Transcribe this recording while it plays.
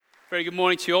Very good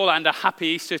morning to you all, and a happy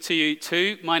Easter to you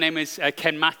too. My name is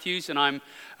Ken Matthews, and I'm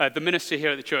the minister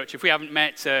here at the church. If we haven't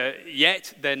met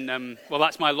yet, then,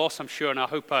 that's my loss, I'm sure, and I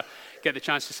hope I get the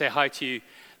chance to say hi to you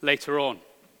later on.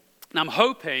 Now, I'm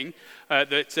hoping that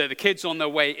the kids on their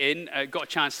way in got a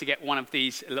chance to get one of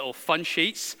these little fun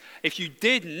sheets. If you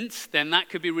didn't, then that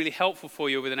could be really helpful for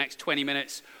you over the next 20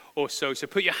 minutes or so. So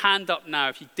put your hand up now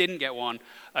if you didn't get one,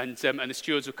 and the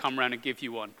stewards will come around and give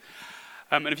you one.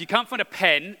 And if you can't find a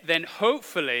pen, then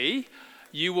hopefully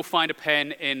you will find a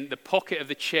pen in the pocket of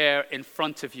the chair in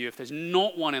front of you. If there's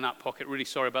not one in that pocket, really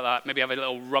sorry about that. Maybe have a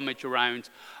little rummage around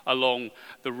along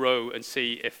the row and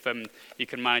see if you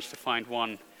can manage to find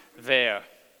one there.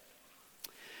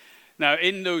 Now,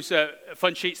 in those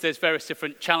fun sheets, there's various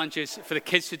different challenges for the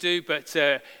kids to do, but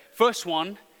first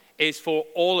one is for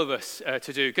all of us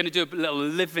to do. Going to do a little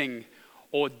living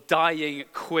or dying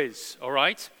quiz, all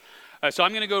right? So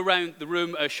I'm going to go around the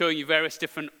room showing you various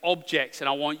different objects, and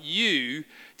I want you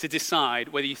to decide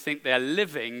whether you think they're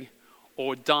living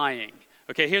or dying.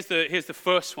 Okay, here's the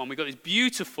first one. We've got this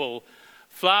beautiful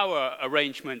flower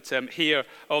arrangement here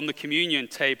on the communion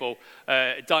table,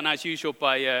 done as usual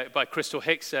by Crystal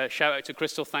Hicks. Shout out to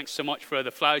Crystal. Thanks so much for the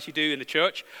flowers you do in the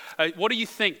church. What do you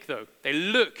think, though? They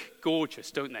look gorgeous,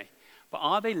 don't they? But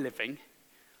are they living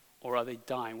or are they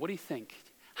dying? What do you think?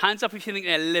 Hands up if you think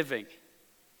they're living.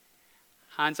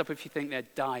 Hands up if you think they're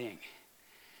dying.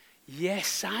 Yes,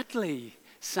 sadly,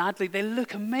 they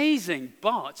look amazing.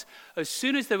 But as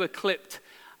soon as they were clipped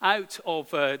out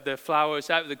of the flowers,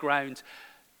 out of the ground,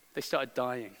 they started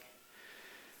dying.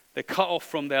 They're cut off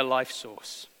from their life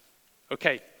source.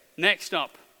 Okay, next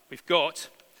up, we've got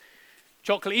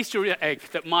chocolate Easter egg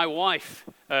that my wife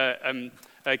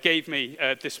gave me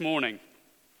this morning.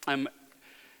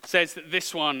 Says that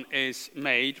this one is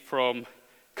made from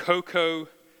cocoa,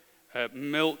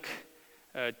 milk,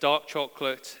 dark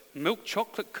chocolate, milk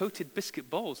chocolate coated biscuit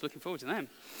balls. Looking forward to them.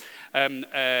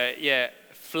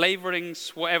 Flavorings,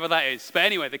 whatever that is. But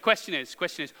anyway, the question is,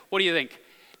 what do you think?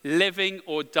 Living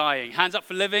or dying? Hands up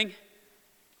for living.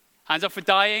 Hands up for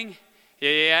dying.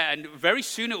 Yeah. And very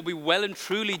soon it will be well and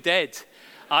truly dead.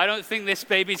 I don't think this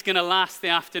baby's going to last the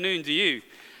afternoon, do you?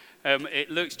 It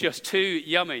looks just too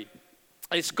yummy.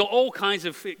 It's got all kinds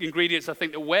of ingredients, I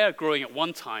think, that were growing at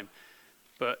one time,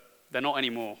 but they're not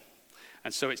anymore,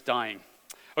 and so it's dying.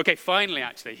 Okay, finally,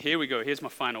 actually, here we go. Here's my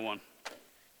final one.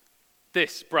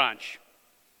 This branch.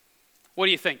 What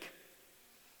do you think?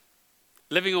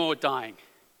 Living or dying?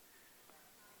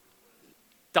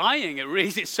 Dying.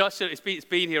 It's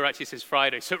been here actually since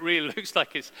Friday, so it really looks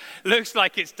like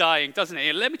it's dying, doesn't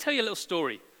it? Let me tell you a little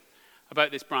story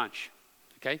about this branch.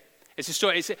 Okay, it's a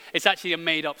story. It's actually a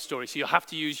made-up story, so you'll have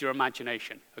to use your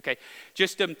imagination. Okay,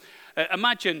 just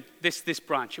imagine this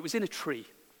branch. It was in a tree,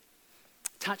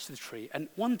 attached to the tree, and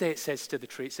one day it says to the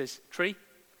tree, "Tree,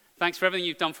 thanks for everything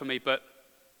you've done for me, but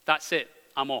that's it.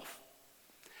 I'm off."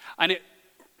 And it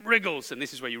wriggles, and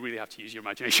this is where you really have to use your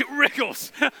imagination. It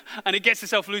wriggles, and it gets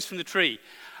itself loose from the tree,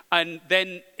 and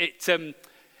then it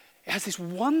has this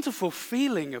wonderful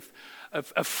feeling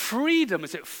of freedom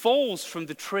as it falls from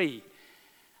the tree,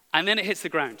 and then it hits the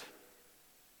ground.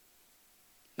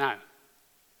 Now,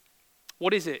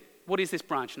 what is it? What is this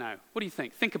branch now? What do you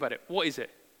think? Think about it. What is it?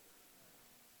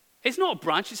 It's not a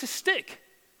branch, it's a stick.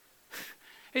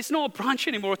 It's not a branch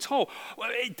anymore at all. Well,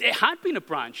 it had been a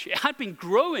branch. It had been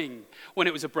growing when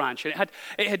it was a branch. And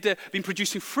it had been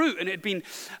producing fruit, and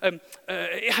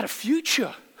it had a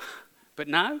future. But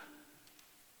now,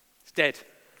 it's dead.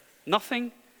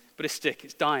 Nothing but a stick.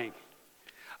 It's dying.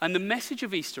 And the message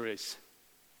of Easter is,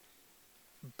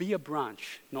 be a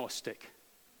branch, not a stick.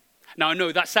 Now, I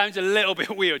know that sounds a little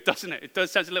bit weird, doesn't it? It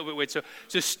does sound a little bit weird, so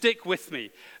stick with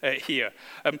me here.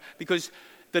 Because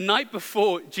the night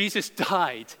before Jesus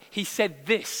died, he said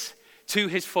this to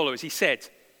his followers. He said,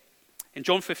 in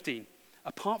John 15,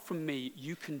 "Apart from me,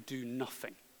 you can do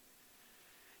nothing."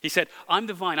 He said, "I'm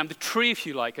the vine, I'm the tree if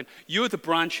you like, and you're the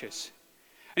branches.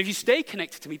 And if you stay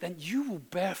connected to me, then you will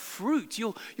bear fruit.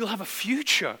 You'll have a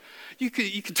future. You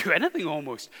can do anything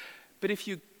almost. But if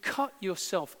you cut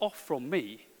yourself off from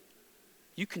me,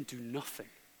 you can do nothing."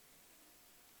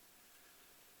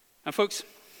 And folks,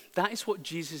 that is what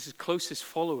Jesus' closest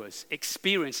followers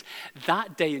experienced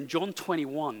that day in John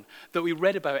 21 that we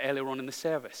read about earlier on in the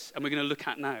service, and we're going to look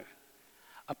at now.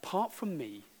 Apart from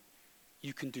me,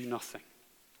 you can do nothing.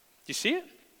 Do you see it?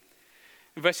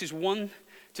 In verses 1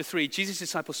 to 3, Jesus'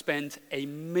 disciples spend a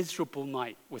miserable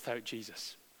night without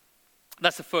Jesus.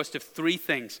 That's the first of three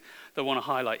things that I want to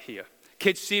highlight here.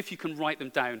 Kids, see if you can write them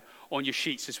down on your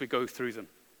sheets as we go through them.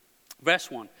 Verse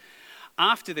 1.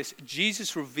 After this,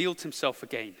 Jesus revealed himself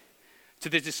again to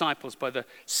the disciples by the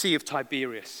Sea of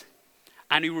Tiberias.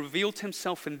 And he revealed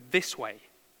himself in this way.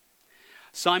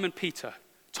 Simon Peter,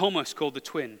 Thomas called the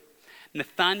twin,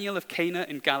 Nathanael of Cana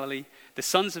in Galilee, the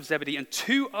sons of Zebedee, and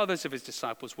 2 others of his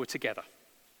disciples were together.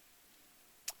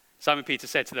 Simon Peter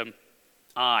said to them,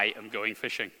 I am going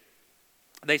fishing.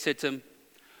 They said to him,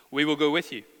 we will go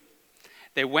with you.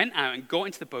 They went out and got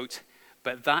into the boat,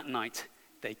 but that night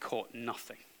they caught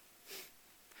nothing.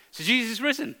 So Jesus is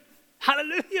risen.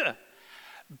 Hallelujah.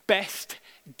 Best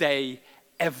day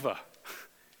ever.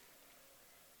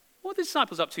 What are the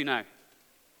disciples up to now?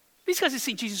 These guys have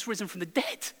seen Jesus risen from the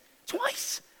dead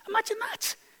twice. Imagine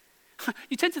that.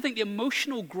 You tend to think the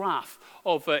emotional graph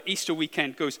of Easter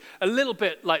weekend goes a little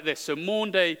bit like this. So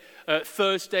Maundy,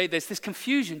 Thursday, there's this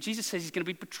confusion. Jesus says he's going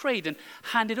to be betrayed and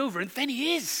handed over, and then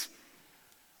he is.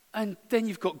 And then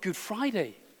you've got Good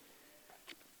Friday,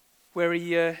 where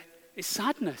it's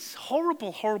sadness,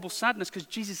 horrible, horrible sadness, because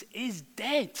Jesus is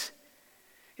dead.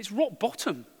 It's rock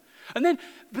bottom.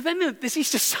 But then there's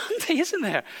Easter Sunday, isn't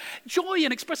there? Joy,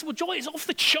 inexpressible joy, is off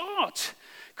the chart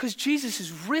because Jesus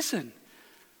is risen.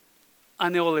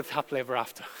 And they all lived happily ever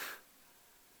after.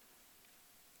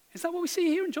 Is that what we see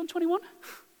here in John 21?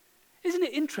 Isn't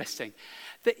it interesting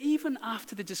that even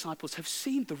after the disciples have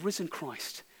seen the risen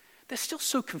Christ, they're still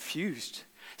so confused,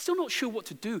 still not sure what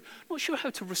to do, not sure how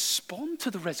to respond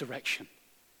to the resurrection.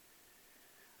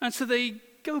 And so they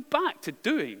go back to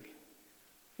doing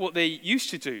what they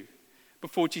used to do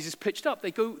before Jesus pitched up.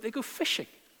 They go fishing.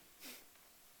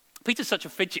 Peter's such a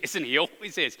fidget, isn't he? He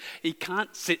always is. He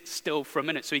can't sit still for a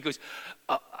minute. So he goes,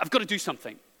 I've got to do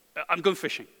something. I'm going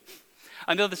fishing.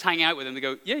 And the others hang out with him. They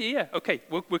go, yeah, okay,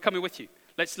 we're coming with you.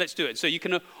 Let's do it. So you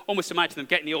can almost imagine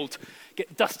them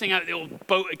dusting out the old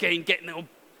boat again, getting the old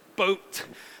boat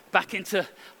back into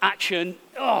action.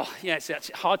 Oh, yeah,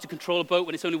 it's hard to control a boat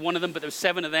when it's only one of them, but there's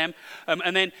 7 of them.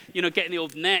 And then, getting the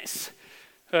old nets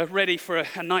ready for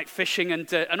a night fishing,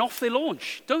 and off they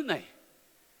launch, don't they?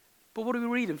 But what do we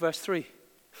read in verse 3?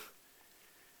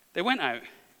 They went out,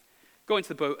 got into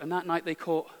the boat, and that night they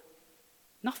caught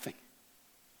nothing.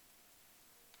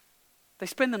 They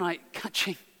spend the night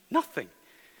catching nothing.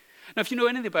 Now, if you know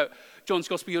anything about John's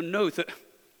gospel, you'll know that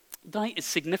night is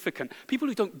significant. People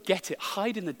who don't get it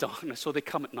hide in the darkness, or they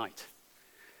come at night.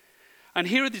 And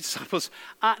here are the disciples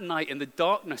at night in the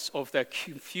darkness of their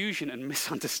confusion and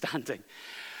misunderstanding,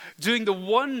 doing the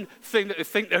one thing that they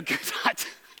think they're good at.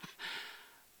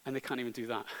 And they can't even do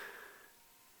that.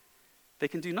 They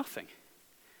can do nothing.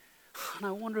 And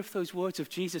I wonder if those words of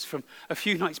Jesus from a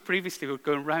few nights previously were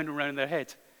going round and round in their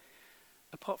head.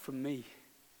 Apart from me,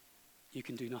 you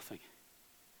can do nothing.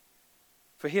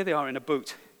 For here they are in a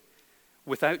boat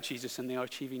without Jesus, and they are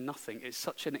achieving nothing. It's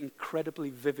such an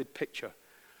incredibly vivid picture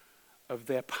of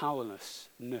their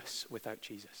powerlessness without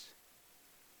Jesus.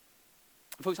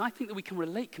 And folks, I think that we can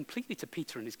relate completely to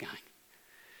Peter and his gang.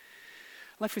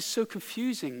 Life is so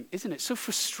confusing, isn't it? So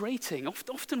frustrating.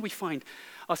 Often we find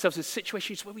ourselves in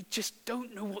situations where we just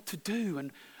don't know what to do,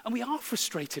 and we are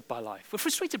frustrated by life. We're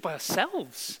frustrated by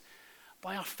ourselves,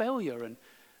 by our failure, and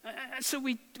so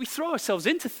we throw ourselves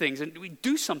into things and we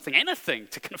do something, anything,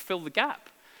 to kind of fill the gap.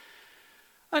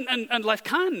 And life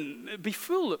can be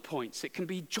full at points. It can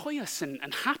be joyous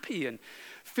and happy and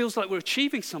feels like we're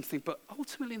achieving something, but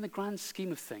ultimately in the grand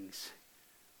scheme of things,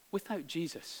 without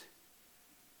Jesus,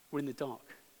 we're in the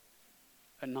dark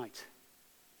at night.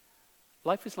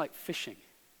 Life is like fishing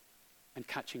and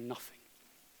catching nothing.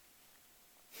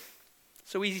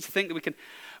 So easy to think that we can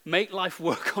make life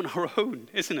work on our own,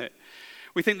 isn't it?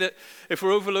 We think that if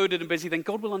we're overloaded and busy, then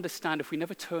God will understand if we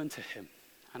never turn to him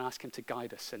and ask him to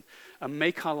guide us and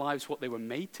make our lives what they were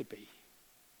made to be.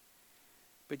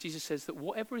 But Jesus says that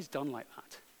whatever is done like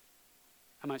that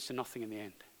amounts to nothing in the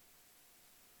end.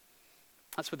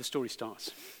 That's where the story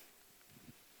starts.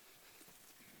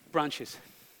 Branches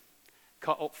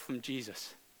cut off from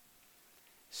Jesus,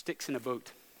 sticks in a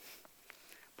boat,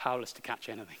 powerless to catch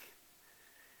anything.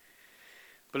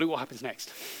 But look what happens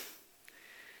next.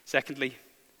 Secondly,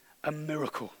 a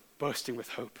miracle bursting with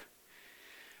hope.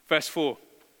 Verse 4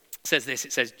 says this.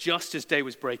 It says, just as day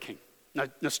was breaking. Now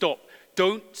stop.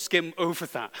 Don't skim over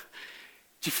that.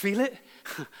 Do you feel it?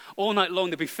 All night long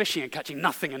they'd be fishing and catching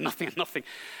nothing and nothing and nothing.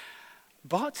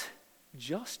 But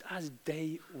just as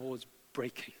day was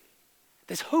breaking.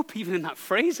 There's hope even in that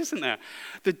phrase, isn't there?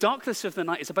 The darkness of the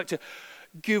night is about to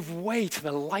give way to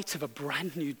the light of a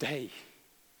brand new day.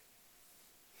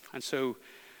 And so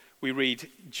we read,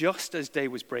 just as day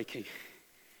was breaking,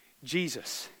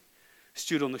 Jesus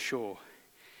stood on the shore.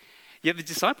 Yet the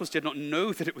disciples did not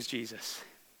know that it was Jesus.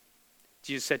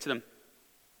 Jesus said to them,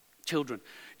 children,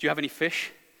 do you have any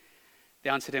fish? They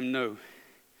answered him, no.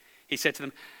 He said to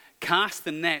them, cast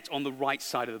the net on the right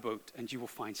side of the boat and you will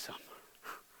find some.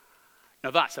 Now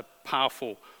that's a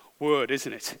powerful word,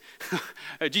 isn't it?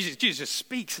 Jesus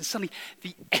speaks and suddenly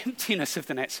the emptiness of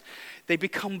the nets, they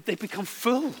become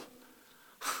full.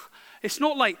 It's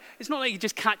not like he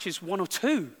just catches one or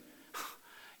two.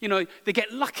 They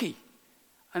get lucky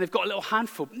and they've got a little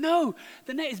handful. No,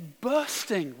 the net is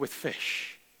bursting with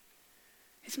fish.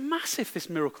 It's massive, this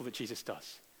miracle that Jesus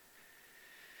does.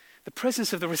 The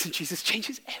presence of the risen Jesus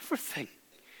changes everything.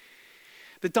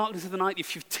 The darkness of the night, the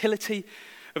futility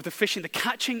of the fishing, the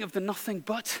catching of the nothing,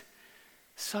 but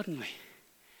suddenly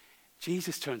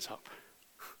Jesus turns up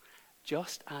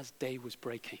just as day was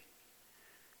breaking,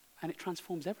 and it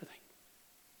transforms everything.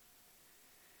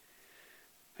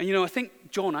 And I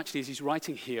think John actually, as he's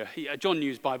writing here, John knew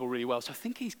his Bible really well, so I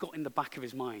think he's got in the back of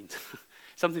his mind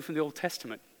something from the Old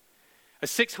Testament.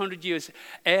 600 years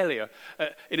earlier,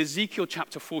 in Ezekiel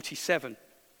chapter 47,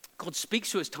 God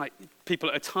speaks to his people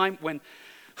at a time when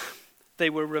they'd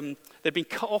been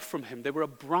cut off from him. They were a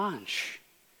branch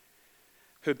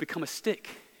who had become a stick,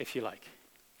 if you like.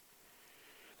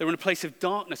 They were in a place of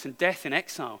darkness and death and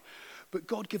exile. But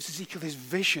God gives Ezekiel this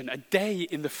vision, a day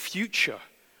in the future,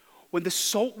 when the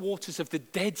salt waters of the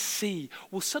Dead Sea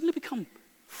will suddenly become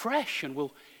fresh and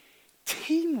will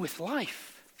teem with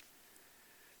life.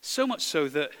 So much so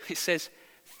that it says,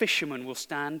 fishermen will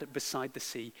stand beside the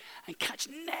sea and catch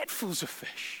netfuls of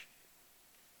fish.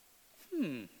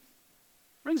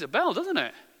 Rings a bell, doesn't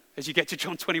it? As you get to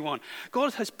John 21.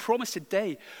 God has promised a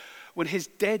day when his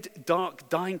dead, dark,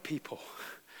 dying people,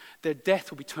 their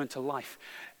death will be turned to life.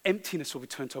 Emptiness will be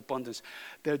turned to abundance.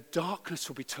 Their darkness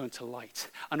will be turned to light.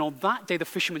 And on that day, the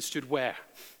fishermen stood where?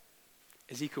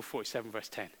 Ezekiel 47, verse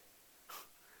 10.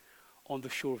 On the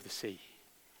shore of the sea.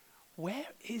 Where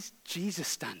is Jesus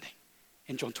standing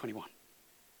in John 21?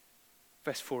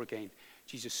 Verse 4 again.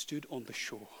 Jesus stood on the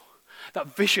shore.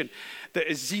 That vision that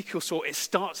Ezekiel saw, it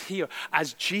starts here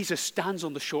as Jesus stands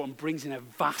on the shore and brings in a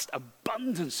vast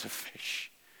abundance of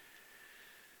fish.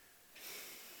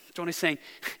 John is saying,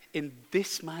 in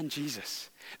this man Jesus,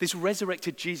 this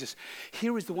resurrected Jesus,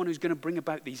 here is the one who's going to bring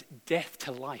about these death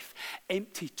to life,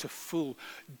 empty to full,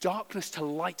 darkness to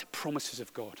light promises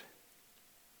of God.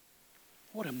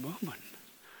 What a moment.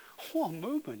 What a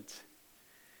moment.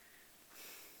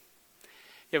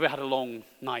 You ever had a long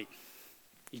night?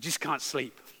 You just can't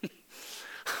sleep. You're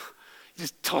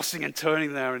just tossing and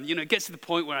turning there. And, it gets to the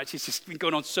point where actually it's just been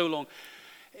going on so long.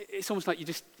 It's almost like you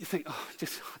think,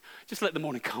 just let the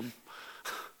morning come.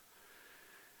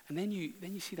 And then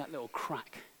you see that little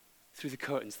crack through the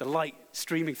curtains, the light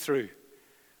streaming through.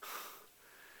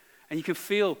 And you can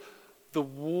feel the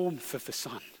warmth of the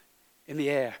sun in the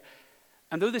air.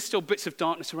 And though there's still bits of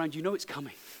darkness around, you know it's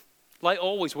coming. Light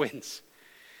always wins.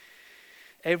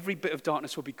 Every bit of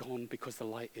darkness will be gone because the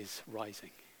light is rising.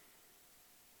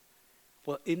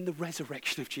 Well, in the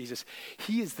resurrection of Jesus,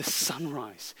 he is the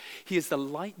sunrise. He is the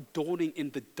light dawning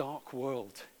in the dark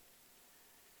world.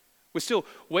 We're still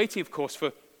waiting, of course,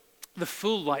 for the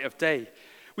full light of day.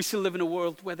 We still live in a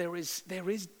world where there is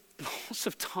lots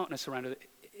of darkness around it.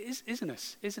 Isn't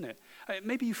it?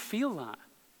 Maybe you feel that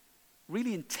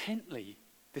really intently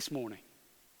this morning.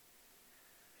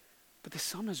 But the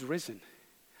sun has risen.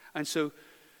 And so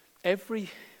every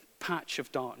patch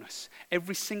of darkness,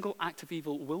 every single act of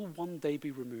evil will one day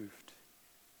be removed.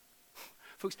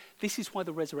 Folks, this is why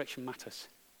the resurrection matters.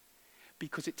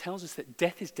 Because it tells us that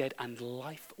death is dead and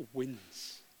life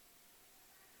wins.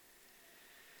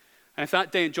 And if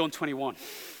that day in John 21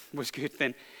 was good,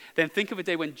 then think of a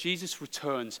day when Jesus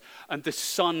returns and the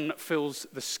sun fills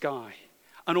the sky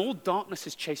and all darkness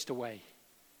is chased away.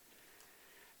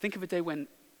 Think of a day when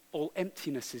all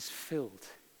emptiness is filled,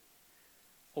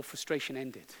 all frustration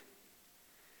ended,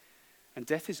 and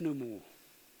death is no more.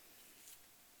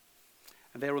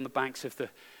 And there on the banks of the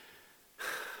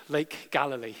Lake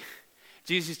Galilee,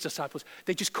 Jesus' disciples,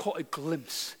 they just caught a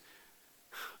glimpse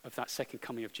of that second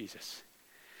coming of Jesus.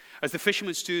 As the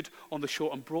fishermen stood on the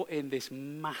shore and brought in this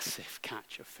massive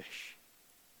catch of fish.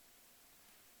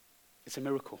 It's a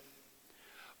miracle,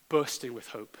 bursting with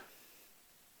hope.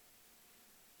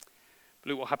 But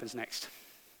look what happens next.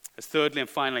 As thirdly and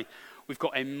finally, we've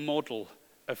got a model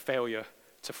of failure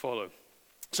to follow.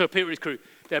 So Peter and his crew,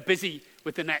 they're busy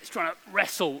with the nets, trying to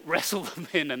wrestle them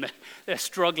in, and they're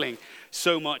struggling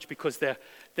so much because they're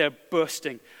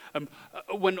bursting.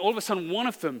 When all of a sudden one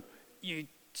of them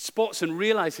spots and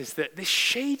realizes that this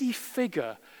shady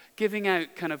figure giving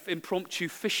out kind of impromptu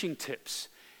fishing tips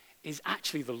is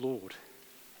actually the Lord.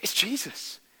 It's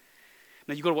Jesus.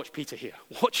 Now you've got to watch Peter here.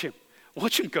 Watch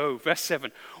him go. Verse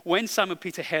 7. When Simon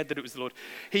Peter heard that it was the Lord,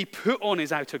 he put on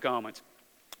his outer garment,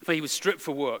 For he was stripped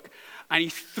for work, and he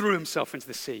threw himself into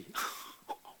the sea.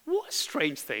 What a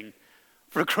strange thing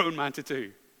for a grown man to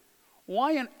do.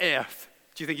 Why on earth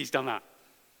do you think he's done that?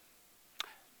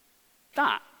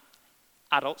 That,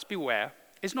 adults beware,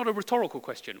 is not a rhetorical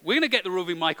question. We're going to get the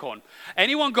roving mic on.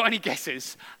 Anyone got any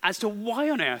guesses as to why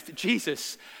on earth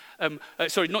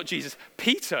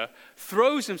Peter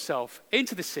throws himself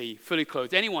into the sea fully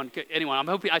clothed? Anyone? I'm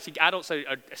hoping, actually, adults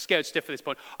are scared stiff at this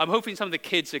point. I'm hoping some of the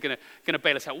kids are going to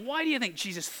bail us out. Why do you think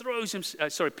Jesus throws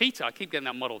Peter, I keep getting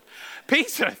that muddled.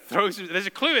 Peter throws him, there's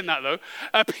a clue in that though.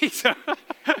 Peter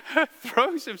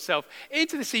throws himself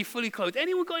into the sea fully clothed.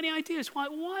 Anyone got any ideas? Why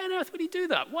on earth would he do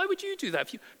that? Why would you do that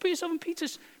if you put yourself in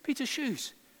Peter's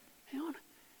shoes? Hang on.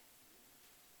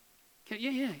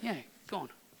 Yeah, go on.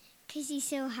 Because he's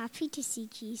so happy to see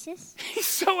Jesus. He's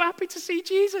so happy to see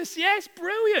Jesus. Yes,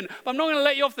 brilliant. But I'm not going to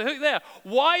let you off the hook there.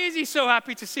 Why is he so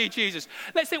happy to see Jesus?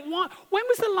 Let's think, when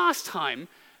was the last time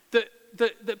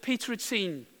that Peter had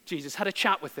seen Jesus, had a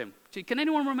chat with him? Can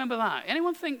anyone remember that?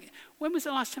 Anyone think, when was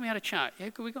the last time he had a chat? Yeah,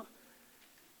 could we go?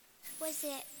 Was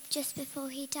it just before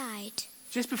he died?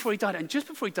 Just before he died. And just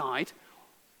before he died,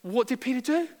 what did Peter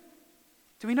do?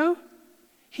 Do we know?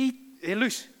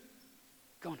 Luce,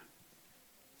 go on.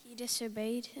 He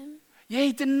disobeyed him? Yeah,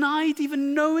 he denied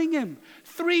even knowing him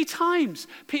 3 times.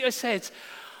 Peter said,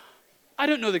 I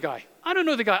don't know the guy.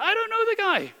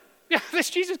 Yeah, this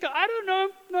Jesus guy, I don't know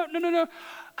him. No.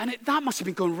 And that must have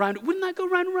been going round. Wouldn't that go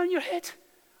round and round your head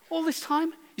all this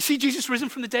time? You see Jesus risen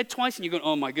from the dead twice and you're going,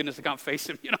 oh my goodness, I can't face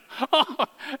him. Oh,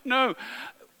 no.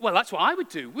 Well, that's what I would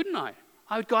do, wouldn't I?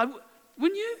 I would go,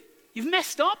 wouldn't you? You've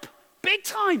messed up big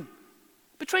time.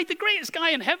 Betrayed the greatest guy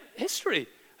in history.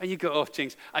 And you go, oh,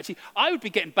 jinx. Actually, I would be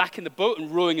getting back in the boat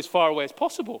and rowing as far away as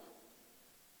possible.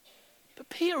 But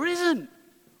Peter isn't.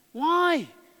 Why?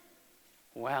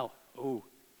 Well,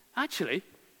 actually,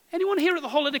 anyone here at the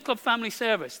Holiday Club family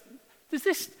service, does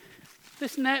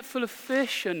this net full of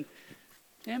fish and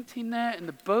the empty net and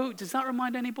the boat, does that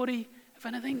remind anybody of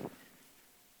anything?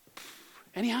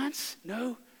 Any hands?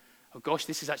 No? Oh gosh,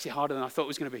 this is actually harder than I thought it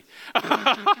was going to be.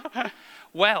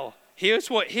 Well, here's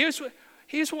what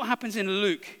happens in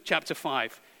Luke chapter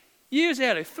 5.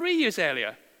 3 years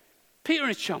earlier, Peter and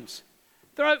his chums,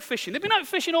 they're out fishing. They've been out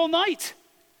fishing all night.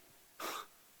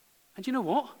 And you know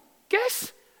what?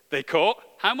 Guess? They caught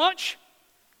how much?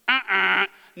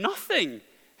 Nothing.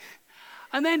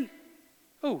 And then,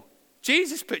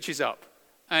 Jesus pitches up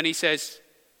and he says,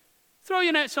 throw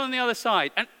your nets on the other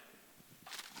side. And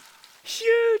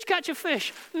huge catch of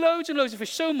fish, loads and loads of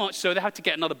fish, so much so they had to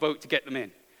get another boat to get them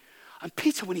in. And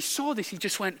Peter, when he saw this, he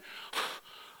just went,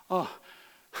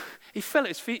 he fell at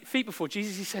his feet before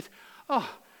Jesus. He said,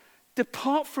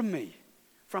 depart from me,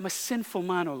 for I'm a sinful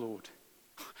man, O Lord.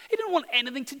 He didn't want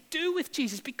anything to do with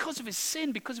Jesus because of his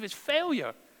sin, because of his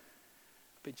failure.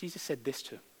 But Jesus said this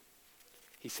to him.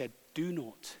 He said, do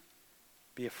not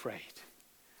be afraid.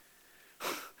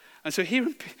 And so here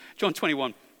in John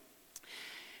 21,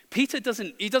 Peter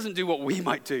doesn't do what we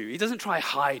might do. He doesn't try to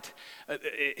hide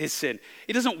his sin.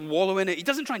 He doesn't wallow in it. He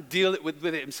doesn't try and deal with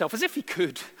it himself as if he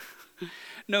could.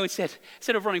 No, instead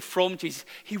of running from Jesus,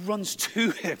 he runs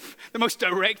to him, the most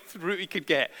direct route he could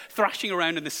get, thrashing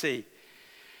around in the sea.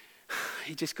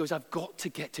 He just goes, I've got to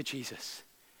get to Jesus,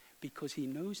 because he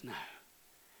knows now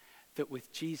that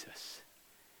with Jesus,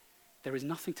 there is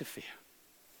nothing to fear.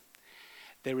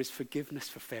 There is forgiveness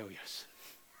for failures.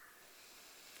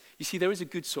 You see, there is a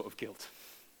good sort of guilt.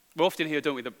 We often hear,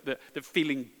 don't we, that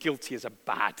feeling guilty is a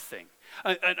bad thing.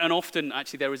 And often,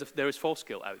 actually, there is false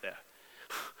guilt out there.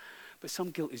 But some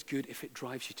guilt is good if it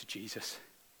drives you to Jesus.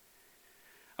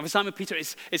 And for Simon Peter,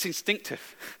 it's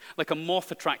instinctive, like a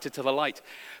moth attracted to the light.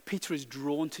 Peter is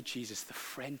drawn to Jesus, the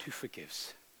friend who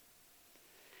forgives.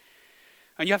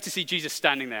 And you have to see Jesus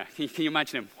standing there. Can you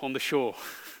imagine him on the shore,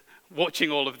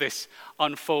 watching all of this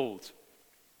unfold?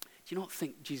 Do you not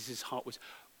think Jesus' heart was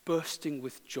bursting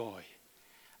with joy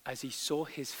as he saw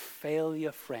his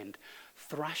failure friend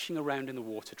thrashing around in the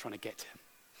water trying to get to him?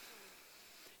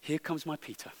 Here comes my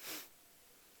Peter.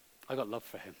 I got love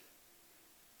for him.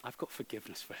 I've got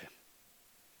forgiveness for him.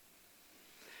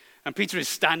 And Peter is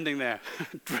standing there,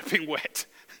 dripping wet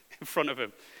in front of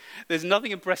him. There's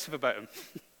nothing impressive about him.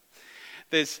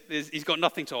 He's got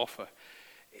nothing to offer.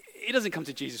 He doesn't come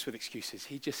to Jesus with excuses.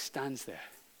 He just stands there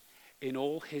in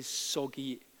all his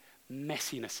soggy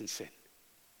messiness and sin.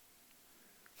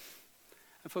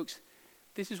 And folks,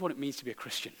 this is what it means to be a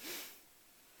Christian.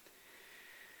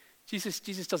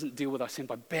 Jesus doesn't deal with our sin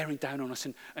by bearing down on us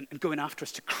and going after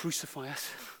us to crucify us.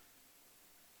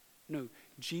 No,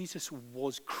 Jesus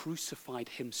was crucified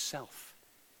himself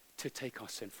to take our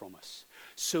sin from us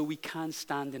so we can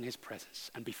stand in his presence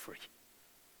and be free.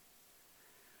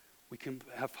 We can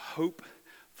have hope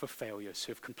for failures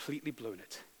who have completely blown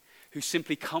it, who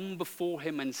simply come before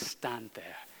him and stand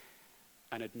there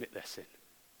and admit their sin.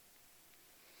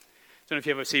 I don't know if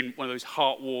you've ever seen one of those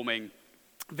heartwarming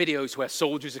videos where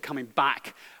soldiers are coming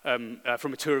back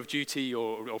from a tour of duty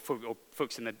or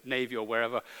folks in the Navy or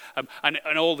wherever,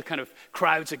 and all the kind of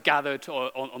crowds are gathered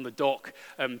on the dock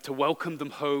to welcome them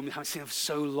home. They haven't seen them for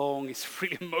so long. It's a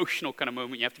really emotional kind of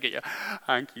moment. You have to get your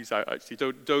hankies out, actually.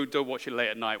 Don't watch it late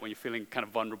at night when you're feeling kind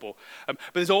of vulnerable. But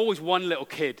there's always one little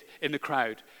kid in the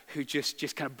crowd who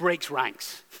just kind of breaks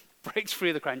ranks. Breaks free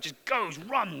of the crowd and just goes,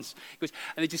 runs. Goes,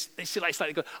 and they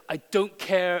slightly go, I don't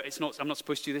care, I'm not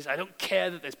supposed to do this. I don't care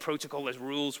that there's protocol, there's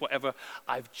rules, whatever.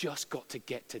 I've just got to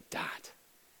get to Dad.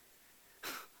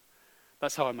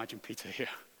 That's how I imagine Peter here.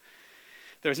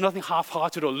 There is nothing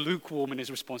half-hearted or lukewarm in his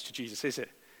response to Jesus, is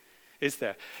it? Is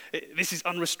there? This is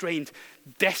unrestrained,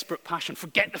 desperate passion.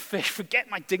 Forget the fish, forget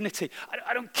my dignity.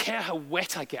 I don't care how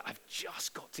wet I get. I've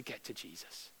just got to get to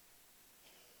Jesus.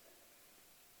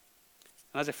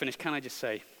 And as I finish, can I just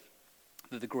say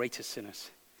that the greatest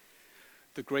sinners,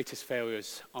 the greatest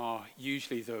failures are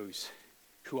usually those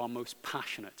who are most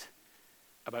passionate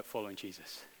about following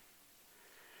Jesus.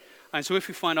 And so if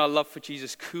we find our love for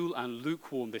Jesus cool and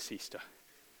lukewarm this Easter,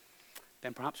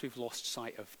 then perhaps we've lost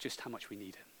sight of just how much we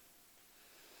need him.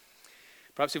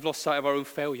 Perhaps we've lost sight of our own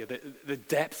failure, the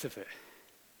depth of it,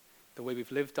 the way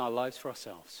we've lived our lives for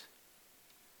ourselves.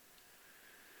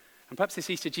 And perhaps this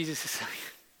Easter, Jesus is saying,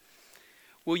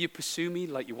 will you pursue me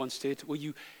like you once did? Will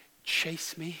you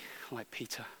chase me like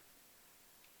Peter?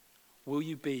 Will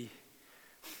you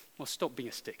stop being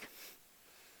a stick,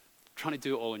 trying to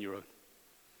do it all on your own,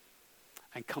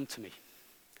 and come to me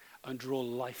and draw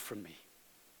life from me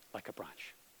like a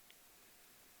branch?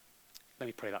 Let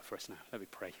me pray that for us now. Let me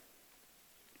pray.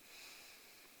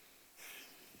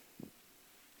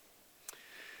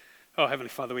 Oh, Heavenly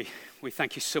Father, we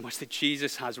thank you so much that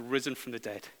Jesus has risen from the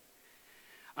dead.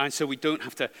 And so we don't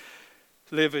have to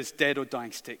live as dead or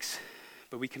dying sticks,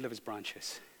 but we can live as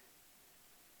branches,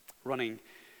 running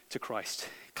to Christ,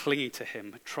 clinging to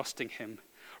him, trusting him,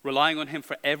 relying on him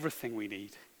for everything we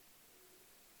need.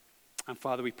 And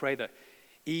Father, we pray that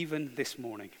even this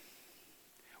morning,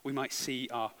 we might see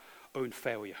our own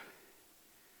failure,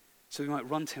 so we might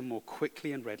run to him more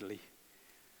quickly and readily,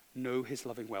 know his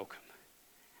loving welcome,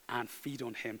 and feed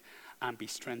on him and be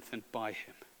strengthened by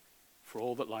him for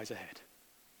all that lies ahead.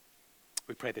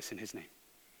 We pray this in his name.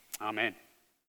 Amen.